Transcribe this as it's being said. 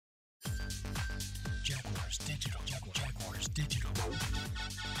Jaguars Digital. Jaguars Digital.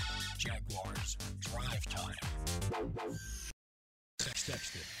 Jaguars Drive Time.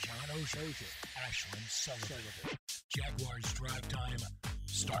 Sexton, John Oshie, Ashlyn Sullivan. Jaguars Drive Time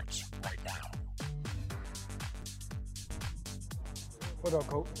starts right now. What up,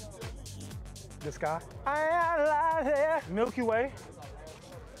 Coach? The sky. I out here. Milky Way.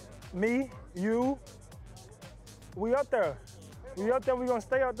 Me, you. We up there. We up there. We gonna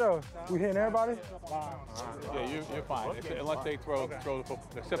stay up there. We hitting everybody. Yeah, you're fine. Unless they throw the football,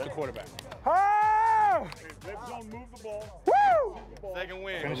 except the quarterback. Oh! Don't move the ball. Woo! Second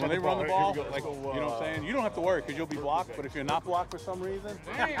win. When they run the ball, like, you know what I'm saying? You don't have to worry because you'll be blocked, but if you're not blocked for some reason,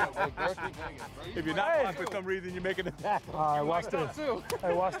 if you're not blocked for some reason, you're making a tackle. All right, watch this.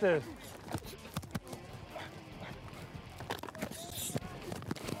 Hey, watch this.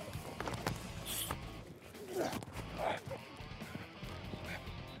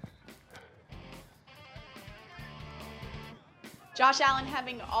 Josh Allen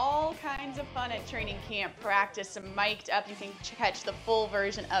having all kinds of fun at training camp, practice mic'd up. You can catch the full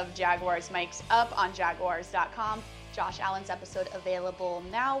version of Jaguars Mic'd Up on Jaguars.com. Josh Allen's episode available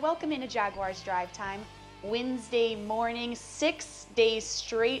now. Welcome into Jaguars Drive Time. Wednesday morning, 6 days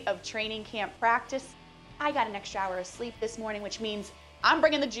straight of training camp practice. I got an extra hour of sleep this morning, which means I'm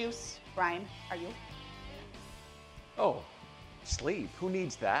bringing the juice. Brian, are you? Oh, sleep? Who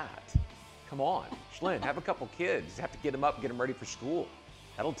needs that? Come on, Schlinn, have a couple kids. Have to get them up, get them ready for school.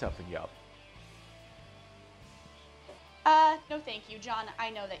 That'll toughen you up. No thank you. John, I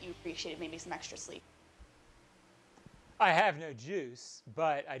know that you appreciated maybe some extra sleep. I have no juice,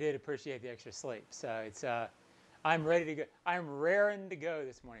 but I did appreciate the extra sleep. So it's, I'm ready to go. I'm raring to go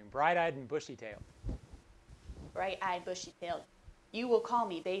this morning, bright-eyed and bushy-tailed. Bright-eyed, bushy-tailed. You will call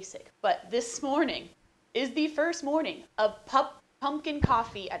me basic, but this morning is the first morning of pumpkin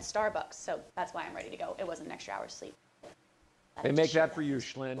coffee at Starbucks, so that's why I'm ready to go. It wasn't an extra hour's sleep. They make that for you,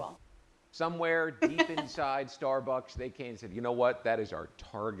 Schlinn. Somewhere deep inside Starbucks, they came and said, you know what? That is our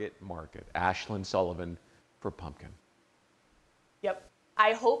target market. Ashlyn Sullivan for pumpkin. Yep.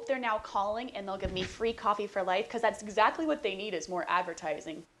 I hope they're now calling and they'll give me free coffee for life, because that's exactly what they need is more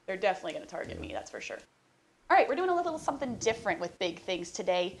advertising. They're definitely going to target me, that's for sure. All right, we're doing a little something different with Big Things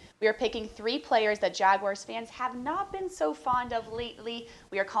today. We are picking 3 players that Jaguars fans have not been so fond of lately.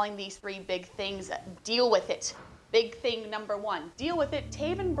 We are calling these 3 big things, deal with it. Big thing number 1, deal with it.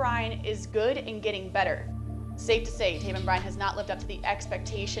 Taven Bryan is good and getting better. Safe to say, Taven Bryan has not lived up to the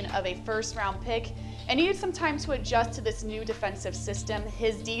expectation of a first-round pick and needed some time to adjust to this new defensive system.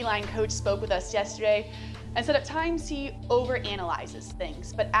 His D-line coach spoke with us yesterday and said at times he overanalyzes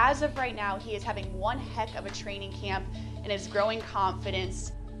things. But as of right now, he is having one heck of a training camp and is growing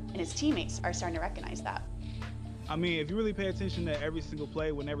confidence, and his teammates are starting to recognize that. I mean, if you really pay attention to every single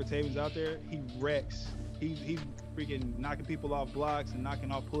play, whenever Taven's out there, he wrecks. He's freaking knocking people off blocks and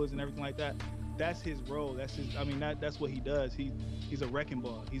knocking off pulls and everything like that. That's his role. That's his. I mean, that's what he does. He's a wrecking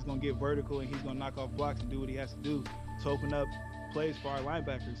ball. He's gonna get vertical and he's gonna knock off blocks and do what he has to do to open up plays for our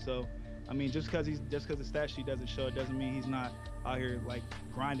linebackers. So, I mean, just because the stat sheet doesn't show it doesn't mean he's not out here like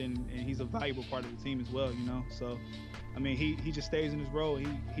grinding, and he's a valuable part of the team as well. You know. So, I mean, he just stays in his role.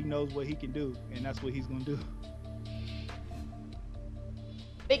 He knows what he can do, and that's what he's gonna do.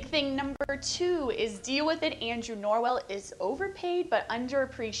 Big thing number 2 is deal with it. Andrew Norwell is overpaid but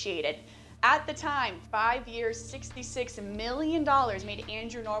underappreciated. At the time, 5 years, $66 million made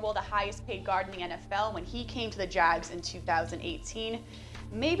Andrew Norwell the highest paid guard in the NFL when he came to the Jags in 2018.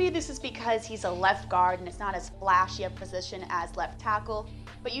 Maybe this is because he's a left guard and it's not as flashy a position as left tackle,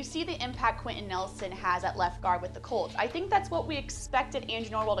 but you see the impact Quentin Nelson has at left guard with the Colts. I think that's what we expected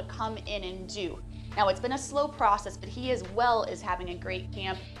Andrew Norwell to come in and do. Now, it's been a slow process, but he as well is having a great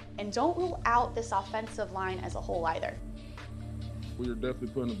camp, and don't rule out this offensive line as a whole either. We are definitely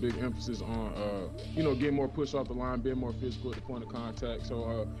putting a big emphasis on, getting more push off the line, being more physical at the point of contact.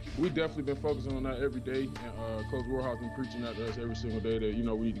 So we've definitely been focusing on that every day. And Coach Warhawk's been preaching that to us every single day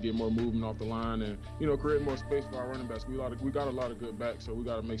that, we need to get more movement off the line and, create more space for our running backs. We got a lot of good backs, so we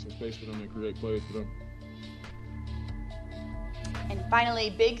got to make some space for them and create plays for them. And finally,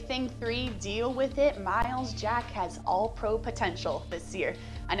 big thing 3, deal with it. Myles Jack has all-pro potential this year.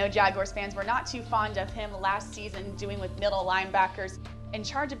 I know Jaguars fans were not too fond of him last season, doing with middle linebackers, in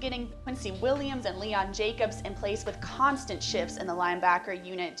charge of getting Quincy Williams and Leon Jacobs in place with constant shifts in the linebacker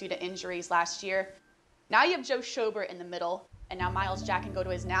unit due to injuries last year. Now you have Joe Schobert in the middle, and now Myles Jack can go to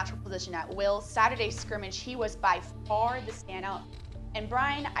his natural position at will. Saturday scrimmage, he was by far the standout. And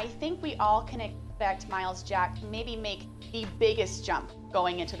Brian, I think we all can expect Myles Jack to maybe make the biggest jump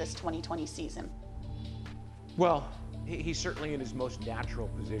going into this 2020 season. Well, he's certainly in his most natural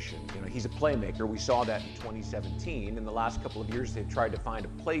position. You know, he's a playmaker. We saw that in 2017. In the last couple of years, they've tried to find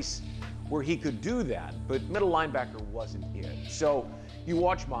a place where he could do that, but middle linebacker wasn't it. So you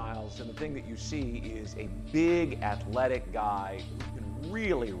watch Miles, and the thing that you see is a big, athletic guy who can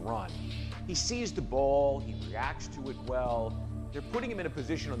really run. He sees the ball, he reacts to it well. They're putting him in a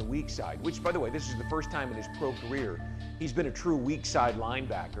position on the weak side, which, by the way, this is the first time in his pro career he's been a true weak side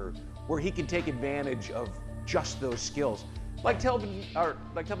linebacker where he can take advantage of just those skills, like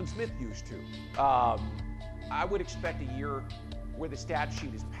Telvin Smith used to. I would expect a year where the stat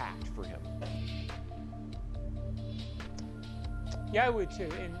sheet is packed for him. Yeah, I would too.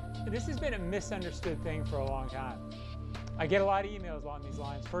 And this has been a misunderstood thing for a long time. I get a lot of emails along these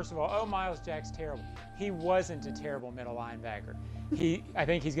lines. First of all, oh, Miles Jack's terrible. He wasn't a terrible middle linebacker. I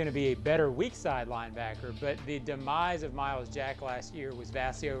think he's going to be a better weak side linebacker, but the demise of Miles Jack last year was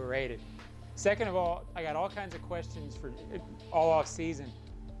vastly overrated. Second of all, I got all kinds of questions for all off season.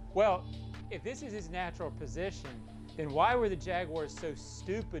 Well, if this is his natural position, then why were the Jaguars so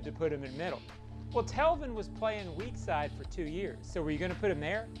stupid to put him in middle? Well, Telvin was playing weak side for 2 years, so were you going to put him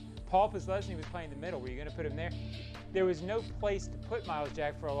there? Paul Posluszny was playing the middle. Were you going to put him there? There was no place to put Miles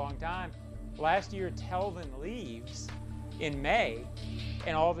Jack for a long time. Last year, Telvin leaves in May,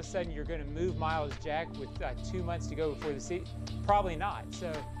 and all of a sudden you're going to move Miles Jack with 2 months to go before the season? Probably not.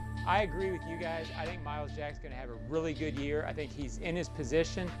 So I agree with you guys. I think Miles Jack's going to have a really good year. I think he's in his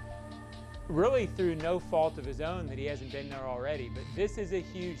position, really through no fault of his own that he hasn't been there already. But this is a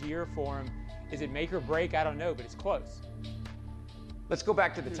huge year for him. Is it make or break? I don't know, but it's close. Let's go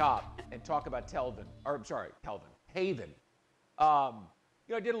back to the top and talk about Haven. I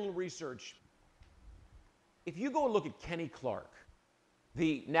did a little research. If you go and look at Kenny Clark,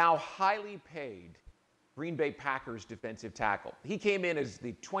 the now highly paid Green Bay Packers defensive tackle, he came in as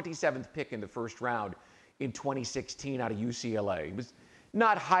the 27th pick in the first round in 2016 out of UCLA. He was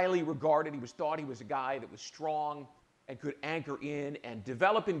not highly regarded. He was thought he was a guy that was strong and could anchor in and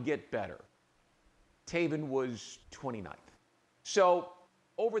develop and get better. Taven was 29th. So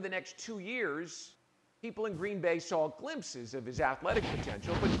over the next 2 years, people in Green Bay saw glimpses of his athletic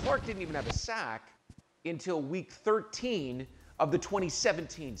potential, but Clark didn't even have a sack until week 13 of the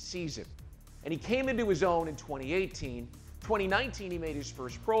 2017 season. And he came into his own in 2018. 2019, he made his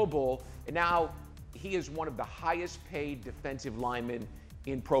first Pro Bowl, and now he is one of the highest paid defensive linemen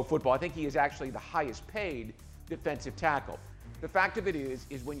in pro football. I think he is actually the highest paid defensive tackle. The fact of it is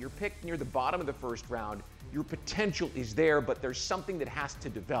when you're picked near the bottom of the first round, your potential is there, but there's something that has to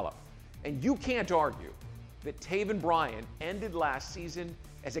develop. And you can't argue that Taven Bryan ended last season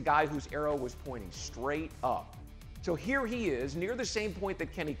as a guy whose arrow was pointing straight up. So here he is, near the same point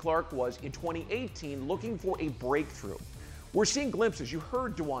that Kenny Clark was in 2018, looking for a breakthrough. We're seeing glimpses. You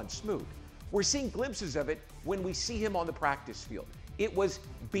heard Dawuane Smoot. We're seeing glimpses of it when we see him on the practice field. It was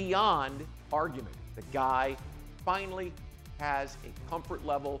beyond argument. The guy finally has a comfort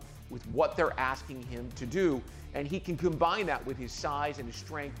level with what they're asking him to do, and he can combine that with his size and his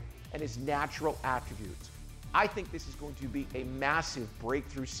strength and his natural attributes. I think this is going to be a massive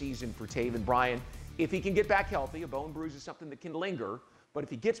breakthrough season for Taven Bryan. If he can get back healthy, a bone bruise is something that can linger, but if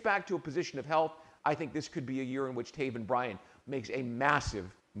he gets back to a position of health, I think this could be a year in which Taven Bryan makes a massive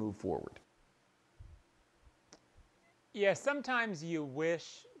move forward. Yeah, sometimes you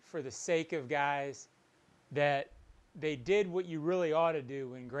wish, for the sake of guys, that they did what you really ought to do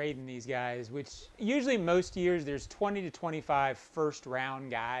when grading these guys, which usually most years there's 20 to 25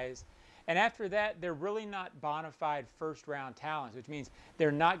 first-round guys. And after that, they're really not bona fide first-round talents, which means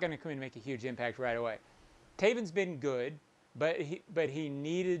they're not going to come in and make a huge impact right away. Taven's been good, but he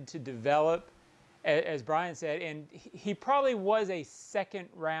needed to develop, as Brian said, and he probably was a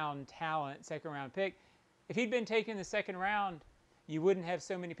second-round talent, second-round pick. If he'd been taken in the second round, you wouldn't have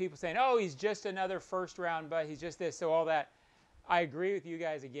so many people saying, oh, he's just another first round, but he's just this, so all that. I agree with you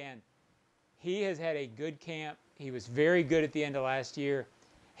guys again. He has had a good camp. He was very good at the end of last year.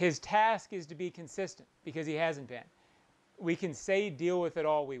 His task is to be consistent because he hasn't been. We can say deal with it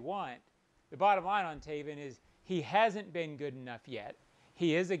all we want. The bottom line on Taven is he hasn't been good enough yet.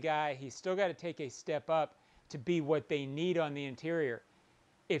 He is a guy, he's still got to take a step up to be what they need on the interior.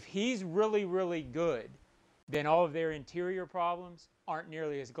 If he's really, really good, then all of their interior problems aren't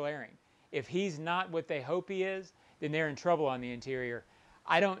nearly as glaring. If he's not what they hope he is, then they're in trouble on the interior.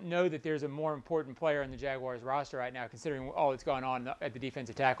 I don't know that there's a more important player on the Jaguars roster right now, considering all that's going on at the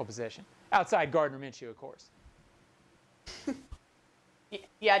defensive tackle position, outside Gardner Minshew, of course.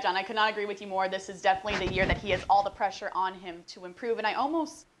 Yeah, John, I could not agree with you more. This is definitely the year that he has all the pressure on him to improve. And I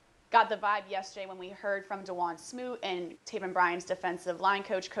almost got the vibe yesterday when we heard from Dawuane Smoot and Taven Bryan's defensive line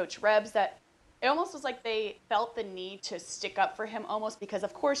coach, Coach Rebs, that it almost was like they felt the need to stick up for him almost because,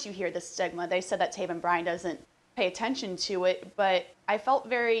 of course, you hear the stigma. They said that Taven Bryan doesn't pay attention to it, but I felt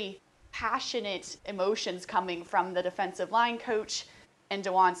very passionate emotions coming from the defensive line coach and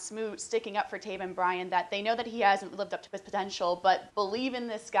DeJuan Smoot sticking up for Taven Bryan, that they know that he hasn't lived up to his potential, but believe in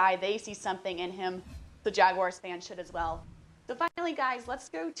this guy. They see something in him. The Jaguars fans should as well. So finally, guys, let's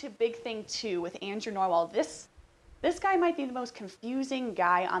go to big thing 2 with Andrew Norwell. This guy might be the most confusing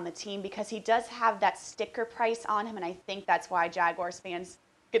guy on the team because he does have that sticker price on him, and I think that's why Jaguars fans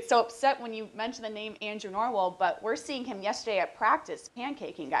get so upset when you mention the name Andrew Norwell, but we're seeing him yesterday at practice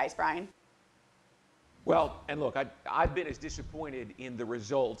pancaking guys, Brian. Well, and look, I've been as disappointed in the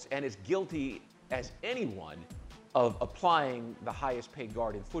results and as guilty as anyone of applying the highest paid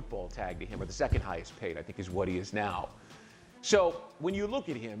guard in football tag to him, or the second highest paid, I think is what he is now. So when you look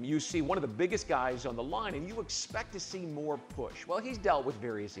at him, you see one of the biggest guys on the line, and you expect to see more push. Well, he's dealt with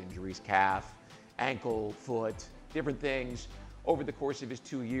various injuries, calf, ankle, foot, different things over the course of his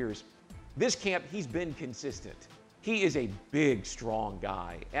 2 years. This camp, he's been consistent. He is a big, strong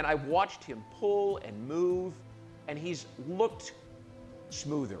guy, and I watched him pull and move, and he's looked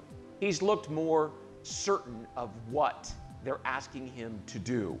smoother. He's looked more certain of what they're asking him to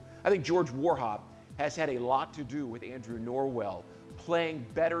do. I think George Warhop has had a lot to do with Andrew Norwell playing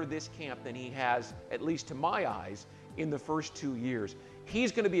better this camp than he has, at least to my eyes, in the first 2 years.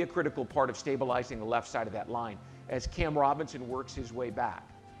 He's going to be a critical part of stabilizing the left side of that line as Cam Robinson works his way back.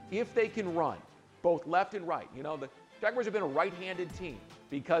 If they can run both left and right, you know, the Jaguars have been a right-handed team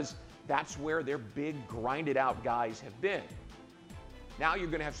because that's where their big grinded-out guys have been. Now you're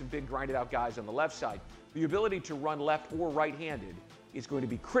going to have some big grinded-out guys on the left side. The ability to run left or right-handed is going to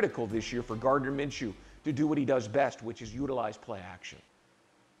be critical this year for Gardner Minshew to do what he does best, which is utilize play action.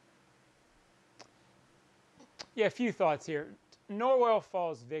 Yeah, a few thoughts here. Norwell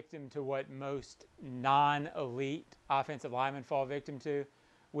falls victim to what most non-elite offensive linemen fall victim to,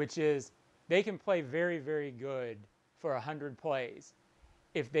 which is they can play very, very good for 100 plays.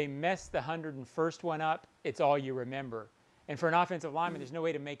 If they mess the 101st one up, it's all you remember. And for an offensive lineman, there's no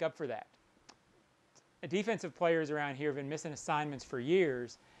way to make up for that. Defensive players around here have been missing assignments for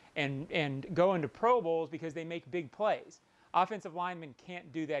years and going to Pro Bowls because they make big plays. Offensive linemen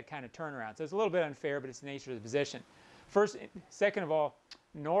can't do that kind of turnaround. So it's a little bit unfair, but it's the nature of the position. Second of all,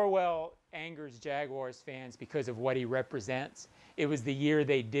 Norwell angers Jaguars fans because of what he represents. It was the year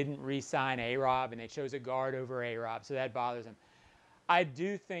they didn't re-sign A-Rob, and they chose a guard over A-Rob, so that bothers him. I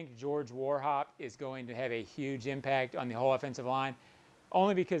do think George Warhop is going to have a huge impact on the whole offensive line,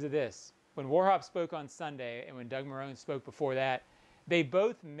 only because of this. When Warhop spoke on Sunday and when Doug Marrone spoke before that, they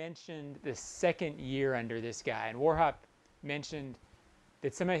both mentioned the second year under this guy. And Warhop mentioned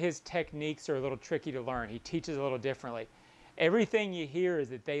that some of his techniques are a little tricky to learn. He teaches a little differently. Everything you hear is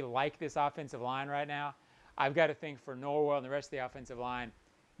that they like this offensive line right now. I've got to think for Norwell and the rest of the offensive line,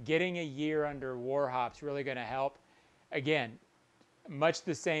 getting a year under Warhop's really going to help. Again, much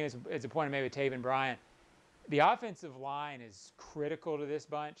the same as the point I made with Taven Bryan. The offensive line is critical to this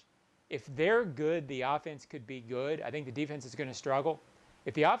bunch. If they're good, the offense could be good. I think the defense is going to struggle.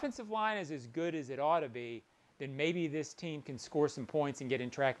 If the offensive line is as good as it ought to be, then maybe this team can score some points and get in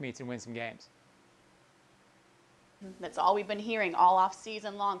track meets and win some games. That's all we've been hearing all off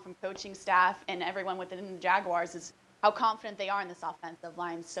season long from coaching staff and everyone within the Jaguars is how confident they are in this offensive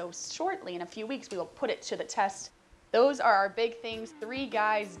line. So shortly, in a few weeks, we will put it to the test. Those are our big things. 3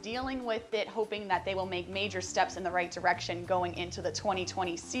 guys dealing with it, hoping that they will make major steps in the right direction going into the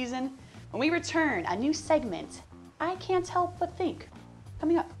 2020 season. When we return, a new segment, I Can't Help But Think,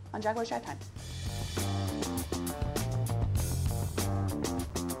 coming up on Jaguars Drive Time.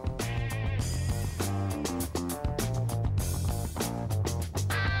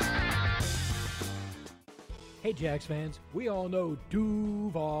 Hey Jags fans, we all know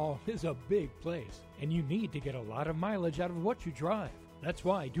Duval is a big place, and you need to get a lot of mileage out of what you drive. That's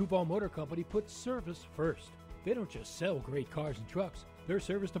why Duval Motor Company puts service first. They don't just sell great cars and trucks. Their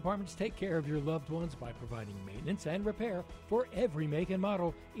service departments take care of your loved ones by providing maintenance and repair for every make and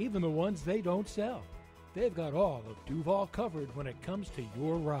model, even the ones they don't sell. They've got all of Duval covered when it comes to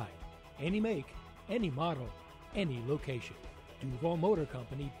your ride. Any make, any model, any location.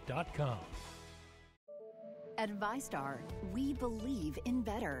 DuvalMotorCompany.com. At VyStar, we believe in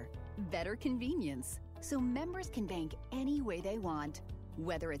better convenience, so members can bank any way they want,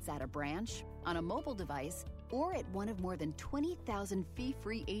 whether it's at a branch, on a mobile device, or at one of more than 20,000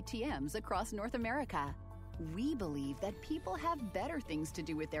 fee-free ATMs across North America. We believe that people have better things to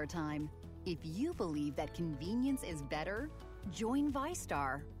do with their time. If you believe that convenience is better, join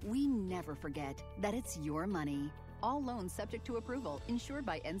VyStar. We never forget that it's your money. All loans subject to approval, insured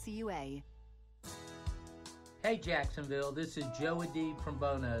by NCUA. Hey Jacksonville, this is Joe Adib from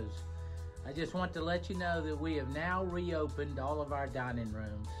Bono's. I just want to let you know that we have now reopened all of our dining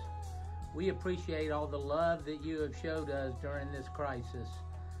rooms. We appreciate all the love that you have showed us during this crisis.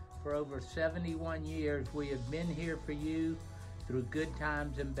 For over 71 years, we have been here for you through good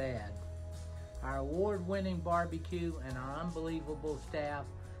times and bad. Our award-winning barbecue and our unbelievable staff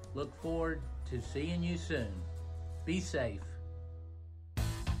look forward to seeing you soon. Be safe.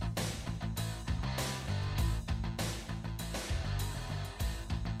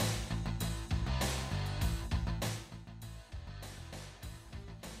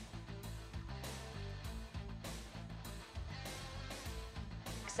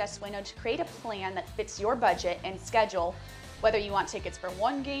 Access window to create a plan that fits your budget and schedule. Whether you want tickets for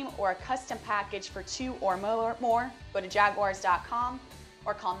one game or a custom package for 2 or more, go to Jaguars.com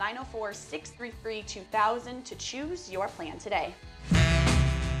or call 904-633-2000 to choose your plan today. Can't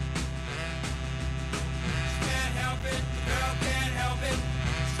help it, the girl can't help it.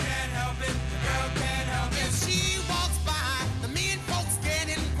 Can't help it, the girl can't help it. If she walks by, the mean folks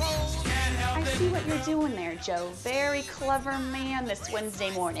getting gross. Can't help it. I see what you're doing there, Joe. Very clever man this Wednesday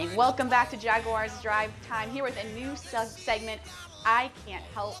morning. Welcome back to Jaguars Drive Time, here with a new segment, I Can't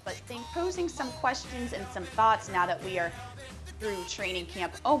Help But Think, posing some questions and some thoughts now that we are through training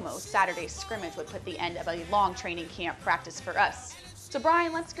camp. Almost Saturday's scrimmage would put the end of a long training camp practice for us. So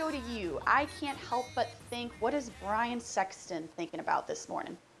Brian, let's go to you. I can't help but think, what is Brian Sexton thinking about this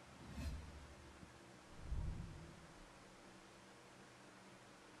morning?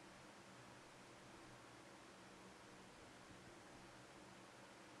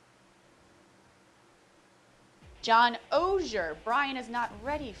 John Ozier, Brian is not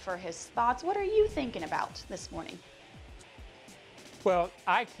ready for his thoughts. What are you thinking about this morning? Well,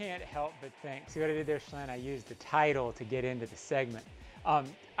 I can't help but think, see what I did there, Shalane? I used the title to get into the segment.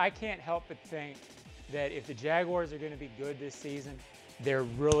 I can't help but think that if the Jaguars are going to be good this season, they're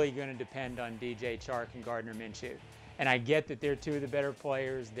really going to depend on DJ Chark and Gardner Minshew. And I get that they're two of the better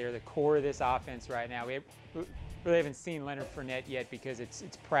players. They're the core of this offense right now. We really haven't seen Leonard Fournette yet because it's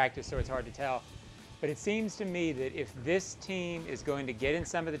practice, so it's hard to tell. But it seems to me that if this team is going to get in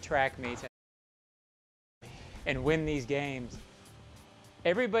some of the track meets and win these games,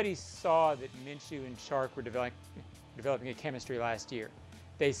 everybody saw that Minshew and Chark were developing a chemistry last year.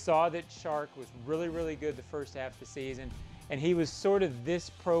 They saw that Chark was really, really good the first half of the season, and he was sort of this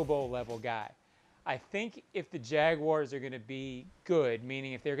Pro Bowl level guy. I think if the Jaguars are going to be good,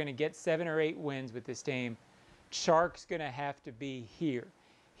 meaning if they're going to get 7 or 8 wins with this team, Chark's going to have to be here.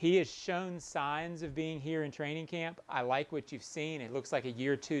 He has shown signs of being here in training camp. I like what you've seen. It looks like a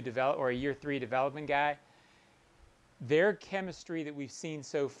year 2 or a year 3 development guy. Their chemistry that we've seen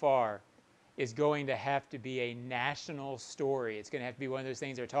so far is going to have to be a national story. It's going to have to be one of those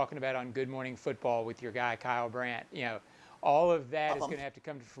things they're talking about on Good Morning Football with your guy Kyle Brandt. You know, all of that is going to have to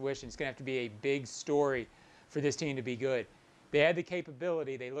come to fruition. It's going to have to be a big story for this team to be good. They had the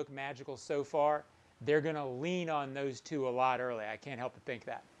capability. They look magical so far. They're going to lean on those two a lot early. I can't help but think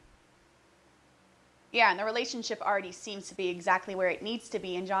that. Yeah, and the relationship already seems to be exactly where it needs to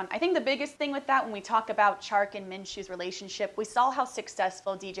be. And John, I think the biggest thing with that, when we talk about Chark and Minshew's relationship, we saw how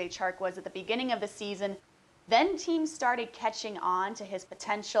successful DJ Chark was at the beginning of the season. Then teams started catching on to his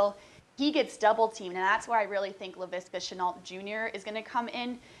potential. He gets double teamed, and that's where I really think Laviska Shenault Jr. is going to come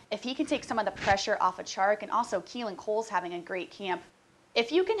in. If he can take some of the pressure off of Chark, and also Keelan Cole's having a great camp.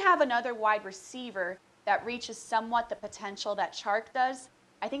 If you can have another wide receiver that reaches somewhat the potential that Chark does,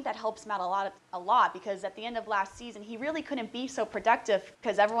 I think that helps him out a lot because at the end of last season, he really couldn't be so productive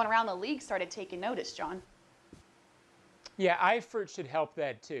because everyone around the league started taking notice, John. Yeah, Eifert should help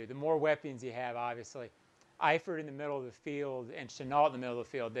that too. The more weapons you have, obviously. Eifert in the middle of the field and Shenault in the middle of the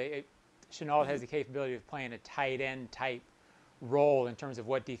field. Shenault has the capability of playing a tight end type role in terms of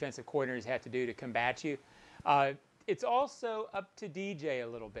what defensive coordinators have to do to combat you. It's also up to DJ a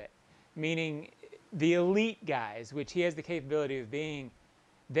little bit, meaning the elite guys, which he has the capability of being,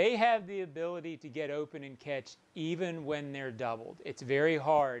 they have the ability to get open and catch even when they're doubled. It's very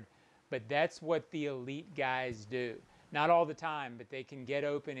hard, but that's what the elite guys do. Not all the time, but they can get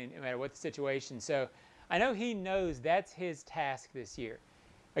open no matter what the situation. So I know he knows that's his task this year.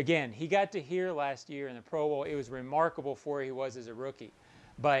 Again, he got to hear last year in the Pro Bowl. It was remarkable for where he was as a rookie.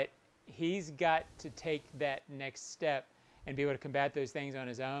 But he's got to take that next step and be able to combat those things on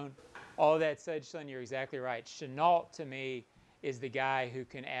his own. All that said, Sean, you're exactly right. Shenault, to me, is the guy who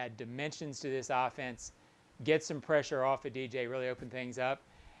can add dimensions to this offense, get some pressure off of DJ, really open things up.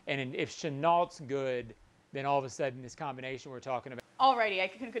 And if Chenault's good, then all of a sudden this combination we're talking about. Alrighty, I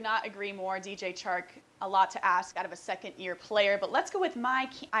could not agree more. DJ Chark, a lot to ask out of a second-year player, but let's go with my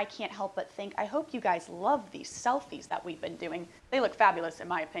I can't help but think. I hope you guys love these selfies that we've been doing. They look fabulous in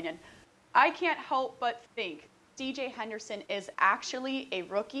my opinion. I can't help but think CJ Henderson is actually a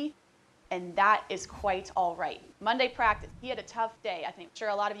rookie, and that is quite all right. Monday practice, he had a tough day. I'm sure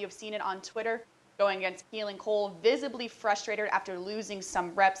a lot of you have seen it on Twitter, going against Keelan Cole, visibly frustrated after losing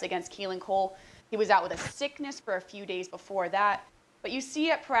some reps against Keelan Cole. He was out with a sickness for a few days before that. But you see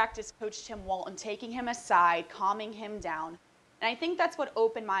at practice Coach Tim Walton taking him aside, calming him down. And I think that's what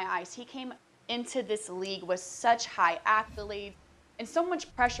opened my eyes. He came into this league with such high accolades and so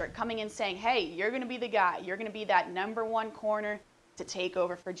much pressure, coming in saying, hey, you're going to be the guy. You're going to be that #1 corner to take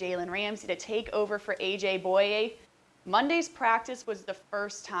over for Jalen Ramsey, to take over for A.J. Boye. Monday's practice was the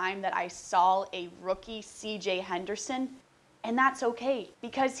first time that I saw a rookie C.J. Henderson, and that's okay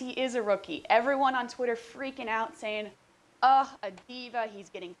because he is a rookie. Everyone on Twitter freaking out saying, a diva, he's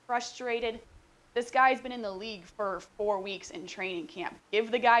getting frustrated. This guy's been in the league for 4 weeks in training camp.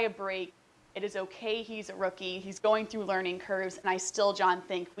 Give the guy a break. It is okay, he's a rookie. He's going through learning curves, and I still, John,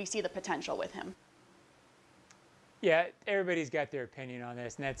 think we see the potential with him. Yeah, everybody's got their opinion on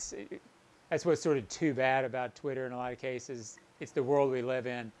this, and that's what's sort of too bad about Twitter in a lot of cases. It's the world we live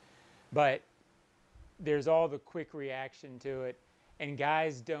in. But there's all the quick reaction to it, and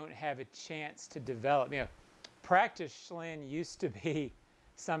guys don't have a chance to develop. Practice, Schlinn, used to be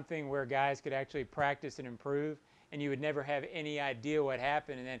something where guys could actually practice and improve, and you would never have any idea what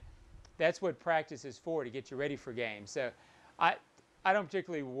happened. And then that's what practice is for, to get you ready for games. So I don't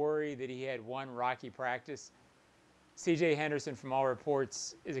particularly worry that he had one rocky practice. C.J. Henderson, from all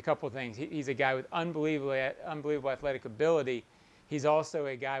reports, is a couple of things. He's a guy with unbelievable athletic ability. He's also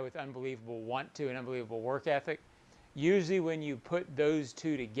a guy with unbelievable want to and unbelievable work ethic. Usually when you put those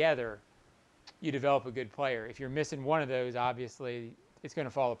two together, you develop a good player. If you're missing one of those, obviously, it's going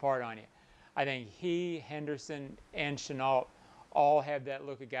to fall apart on you. I think he, Henderson, and Shenault all have that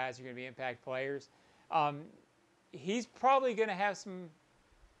look of guys who are going to be impact players. He's probably going to have some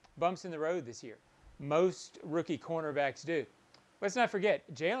bumps in the road this year. Most rookie cornerbacks do. Let's not forget,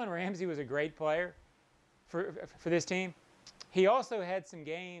 Jalen Ramsey was a great player for this team. He also had some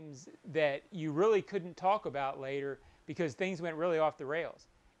games that you really couldn't talk about later because things went really off the rails.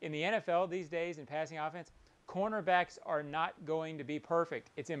 In the NFL these days, in passing offense, cornerbacks are not going to be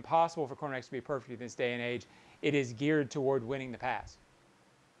perfect. It's impossible for cornerbacks to be perfect in this day and age. It is geared toward winning the pass.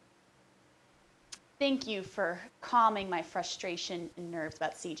 Thank you for calming my frustration and nerves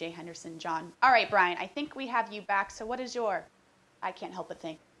about C.J. Henderson, John. All right, Brian, I think we have you back. So what is your I can't help but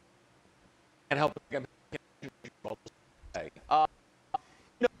think? Can't help but think.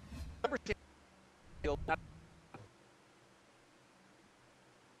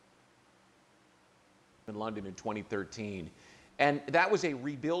 In London in 2013. And that was a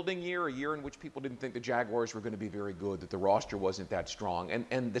rebuilding year, a year in which people didn't think the Jaguars were going to be very good, that the roster wasn't that strong.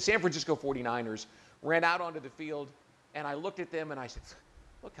 And the San Francisco 49ers ran out onto the field, and I looked at them and I said,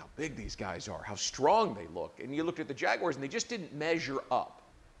 look how big these guys are, how strong they look. And you looked at the Jaguars and they just didn't measure up.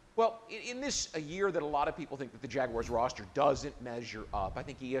 Well, in this a year that a lot of people think that the Jaguars roster doesn't measure up, I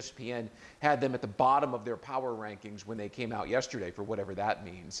think ESPN had them at the bottom of their power rankings when they came out yesterday, for whatever that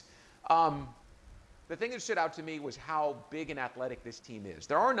means. The thing that stood out to me was how big and athletic this team is.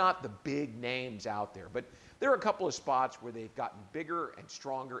 There are not the big names out there, but there are a couple of spots where they've gotten bigger and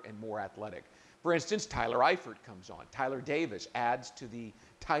stronger and more athletic. For instance, Tyler Eifert comes on. Tyler Davis adds to the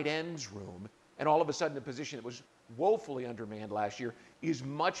tight ends room, and all of a sudden the position that was woefully undermanned last year is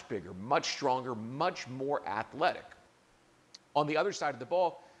much bigger, much stronger, much more athletic. On the other side of the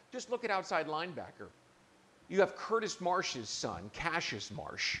ball, just look at outside linebacker. You have Curtis Marsh's son, Cassius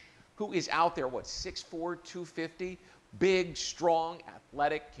Marsh, who is out there, 6'4", 250, big, strong,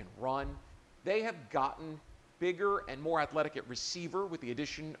 athletic, can run. They have gotten bigger and more athletic at receiver with the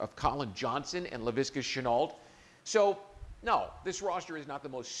addition of Colin Johnson and Laviska Shenault. So, no, this roster is not the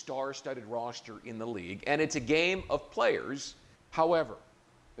most star-studded roster in the league, and it's a game of players. However,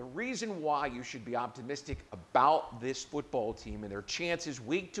 the reason why you should be optimistic about this football team and their chances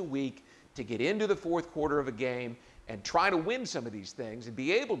week to week to get into the fourth quarter of a game and try to win some of these things and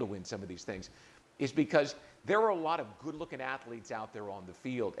be able to win some of these things is because there are a lot of good-looking athletes out there on the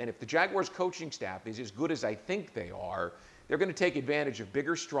field. And if the Jaguars coaching staff is as good as I think they are, they're going to take advantage of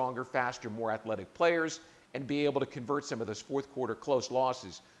bigger, stronger, faster, more athletic players and be able to convert some of those fourth quarter close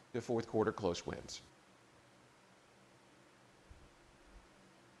losses to fourth quarter close wins.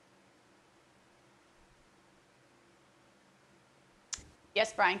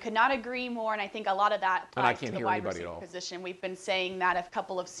 Yes, Brian, could not agree more, and I think a lot of that applies to the wide receiver position. We've been saying that a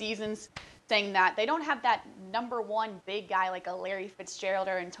couple of seasons. saying that they don't have that number one big guy like a Larry Fitzgerald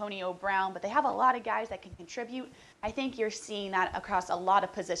or Antonio Brown, but they have a lot of guys that can contribute. I think you're seeing that across a lot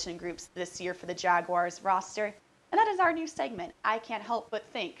of position groups this year for the Jaguars roster. And that is our new segment, I Can't Help But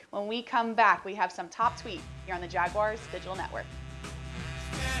Think. When we come back, we have some top tweets here on the Jaguars Digital Network.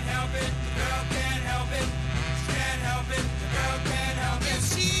 Can't help it, the girl can't help it. Can't help it, the girl can't help it.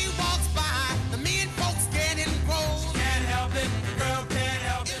 If she walks by, the mean folks getting gross. Can't help it, the girl can't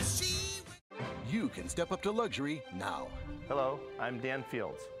help it. You can step up to luxury now. Hello, I'm Dan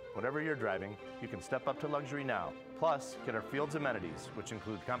Fields. Whatever you're driving, you can step up to luxury now. Plus, get our Fields amenities, which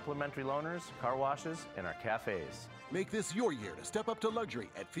include complimentary loaners, car washes, and our cafes. Make this your year to step up to luxury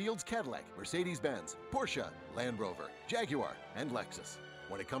at Fields Cadillac, Mercedes-Benz, Porsche, Land Rover, Jaguar, and Lexus.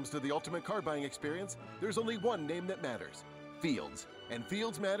 When it comes to the ultimate car buying experience, there's only one name that matters: Fields. And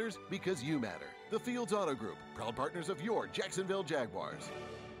Fields matters because you matter. The Fields Auto Group, proud partners of your Jacksonville Jaguars.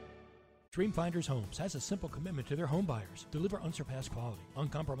 Dreamfinders Homes has a simple commitment to their home buyers. Deliver unsurpassed quality,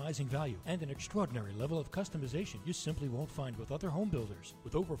 uncompromising value, and an extraordinary level of customization you simply won't find with other home builders.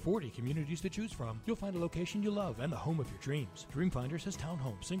 With over 40 communities to choose from, you'll find a location you love and the home of your dreams. Dreamfinders has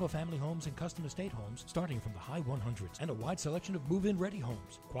townhomes, single-family homes, and custom estate homes starting from the high 100s and a wide selection of move-in-ready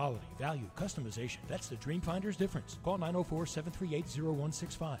homes. Quality, value, customization. That's the Dreamfinders difference. Call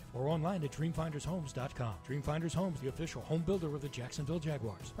 904-738-0165 or online at dreamfindershomes.com. Dreamfinders Homes, the official home builder of the Jacksonville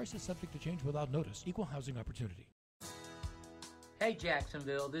Jaguars. Prices subject to change without notice. Equal housing opportunity. Hey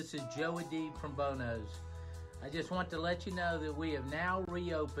Jacksonville, this is Joey D from Bono's. I just want to let you know that we have now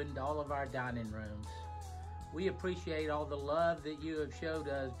reopened all of our dining rooms. We appreciate all the love that you have showed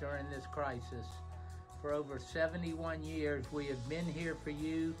us during this crisis. For over 71 years, we have been here for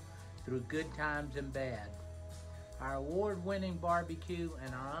you through good times and bad. Our award-winning barbecue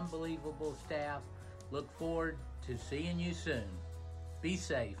and our unbelievable staff look forward to seeing you soon. Be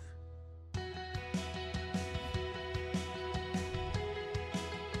safe.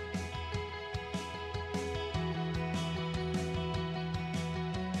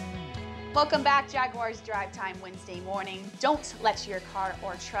 Welcome back, Jaguars Drive Time Wednesday morning. Don't let your car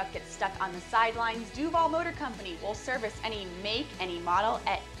or truck get stuck on the sidelines. Duval Motor Company will service any make, any model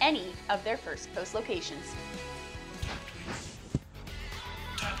at any of their First Coast locations.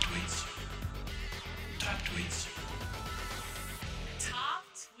 Top tweets. Top tweets. Top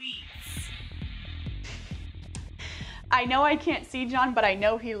tweets. I know I can't see John, but I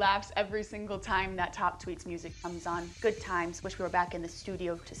know he laughs every single time that Top Tweets music comes on. Good times. Wish we were back in the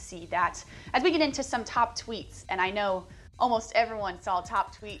studio to see that. As we get into some top tweets, and I know almost everyone saw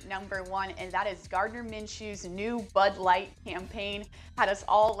top tweet number one, and that is Gardner Minshew's new Bud Light campaign. Had us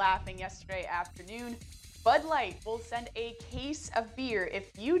all laughing yesterday afternoon. Bud Light will send a case of beer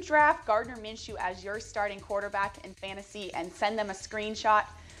if you draft Gardner Minshew as your starting quarterback in fantasy and send them a screenshot.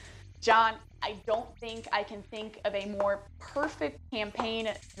 John, I don't think I can think of a more perfect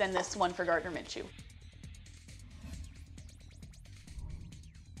campaign than this one for Gardner Minshew.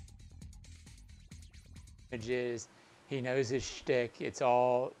 Images, he knows his shtick. It's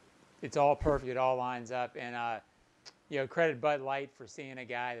all perfect. It all lines up. And credit Bud Light for seeing a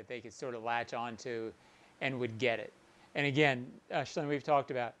guy that they could sort of latch onto and would get it. And again, something we've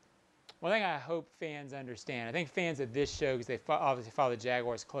talked about. One thing I hope fans understand, I think fans of this show, because they obviously follow the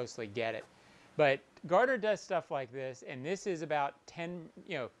Jaguars closely, get it. But Gardner does stuff like this, and this is about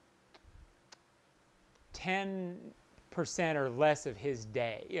 10% or less of his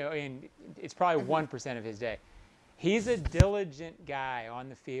day. And it's probably 1% of his day. He's a diligent guy on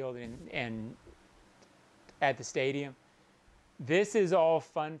the field and at the stadium. This is all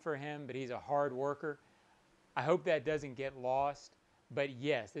fun for him, but he's a hard worker. I hope that doesn't get lost. But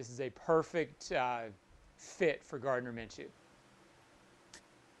yes, this is a perfect fit for Gardner Minshew.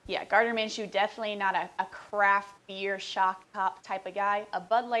 Yeah, Gardner Minshew, definitely not a craft beer shock top type of guy, a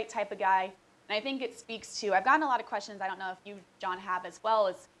Bud Light type of guy. And I think it speaks to, I've gotten a lot of questions, I don't know if you, John, have as well,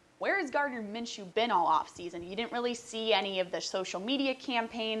 is where has Gardner Minshew been all offseason? You didn't really see any of the social media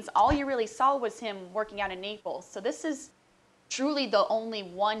campaigns. All you really saw was him working out in Naples. So this is truly the only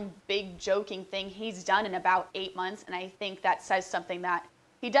one big joking thing he's done in about 8 months, and I think that says something that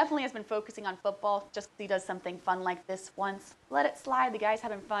he definitely has been focusing on football. Just because he does something fun like this once, let it slide. The guy's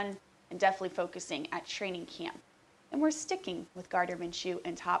having fun and definitely focusing at training camp. And we're sticking with Gardner Minshew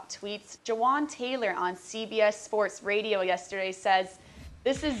in top tweets. Jawan Taylor on CBS Sports Radio yesterday says,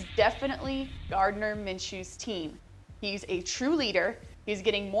 "This is definitely Gardner Minshew's team. He's a true leader. He's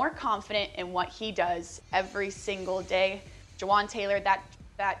getting more confident in what he does every single day." Jawan Taylor, that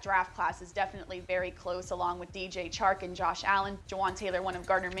draft class is definitely very close, along with DJ Chark and Josh Allen. Jawan Taylor, one of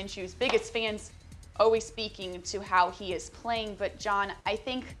Gardner Minshew's biggest fans, always speaking to how he is playing. But John, I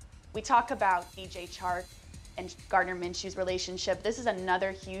think We talk about DJ Chark and Gardner Minshew's relationship. This is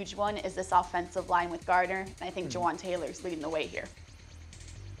another huge one, is this offensive line with Gardner. And I think Jawan Taylor's leading the way here.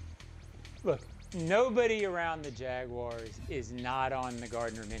 Look, nobody around the Jaguars is not on the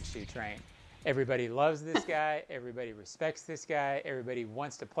Gardner Minshew train. Everybody loves this guy. Everybody respects this guy. Everybody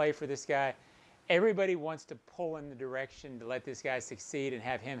wants to play for this guy. Everybody wants to pull in the direction to let this guy succeed and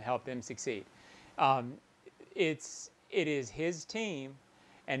have him help them succeed. It is his team,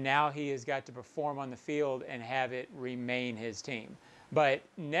 and now he has got to perform on the field and have it remain his team. But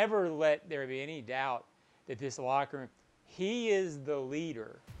never let there be any doubt that this locker room, he is the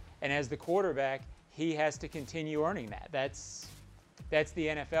leader. And as the quarterback, he has to continue earning that. That's the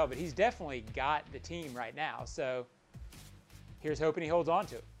NFL, but he's definitely got the team right now. So here's hoping he holds on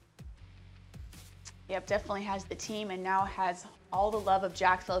to it. Yep, definitely has the team and now has all the love of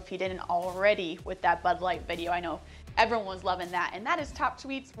Jacksonville if he didn't already with that Bud Light video. I know everyone was loving that. And that is Top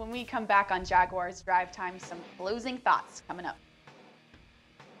Tweets. When we come back on Jaguars Drive Time, some closing thoughts coming up.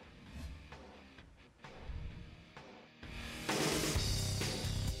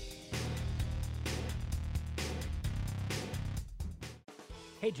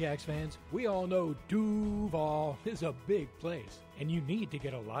 Hey Jags fans, we all know Duval is a big place, and you need to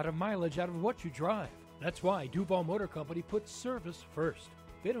get a lot of mileage out of what you drive. That's why Duval Motor Company puts service first.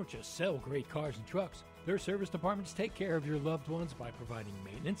 They don't just sell great cars and trucks. Their service departments take care of your loved ones by providing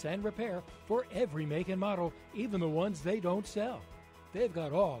maintenance and repair for every make and model, even the ones they don't sell. They've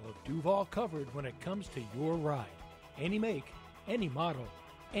got all of Duval covered when it comes to your ride. Any make, any model,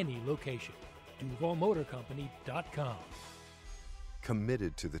 any location. DuvalMotorCompany.com.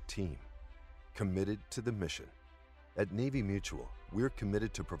 Committed to the team. Committed to the mission. At Navy Mutual, we're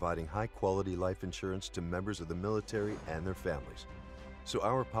committed to providing high-quality life insurance to members of the military and their families. So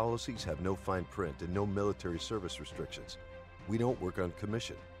our policies have no fine print and no military service restrictions. We don't work on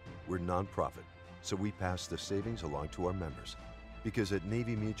commission. We're nonprofit, so we pass the savings along to our members. Because at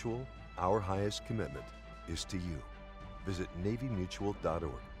Navy Mutual, our highest commitment is to you. Visit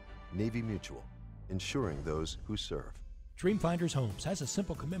NavyMutual.org. Navy Mutual, insuring those who serve. Dreamfinders Homes has a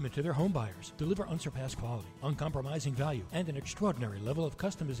simple commitment to their home buyers. Deliver unsurpassed quality, uncompromising value, and an extraordinary level of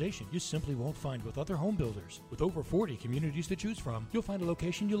customization you simply won't find with other home builders. With over 40 communities to choose from, you'll find a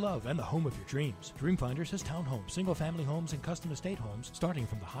location you love and the home of your dreams. Dreamfinders has townhomes, single-family homes, and custom estate homes starting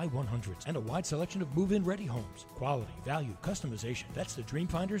from the high 100s and a wide selection of move-in ready homes. Quality, value, customization. That's the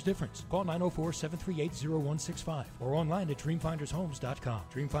Dreamfinders difference. Call 904-738-0165 or online at dreamfindershomes.com.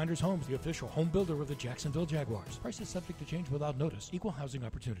 Dreamfinders Homes, the official home builder of the Jacksonville Jaguars. Prices subject to change without notice. Equal housing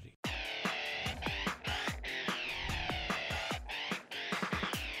opportunity.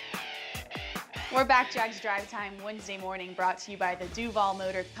 We're back, Jags Drive Time Wednesday morning, brought to you by the Duval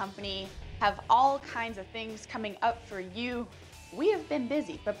Motor Company. Have all kinds of things coming up for you. We have been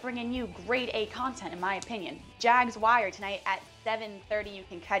busy, but bringing you grade A content, in my opinion. Jags Wire tonight at 7:30. You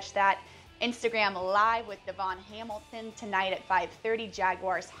can catch that. Instagram Live with Devon Hamilton tonight at 5:30.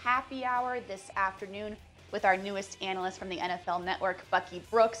 Jaguars Happy Hour this afternoon with our newest analyst from the NFL Network, Bucky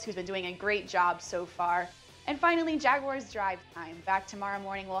Brooks, who's been doing a great job so far. And finally, Jaguars Drive Time. Back tomorrow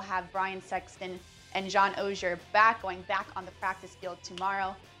morning, we'll have Brian Sexton and John Ogier going back on the practice field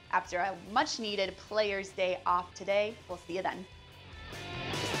tomorrow after a much-needed Players' Day off today. We'll see you then.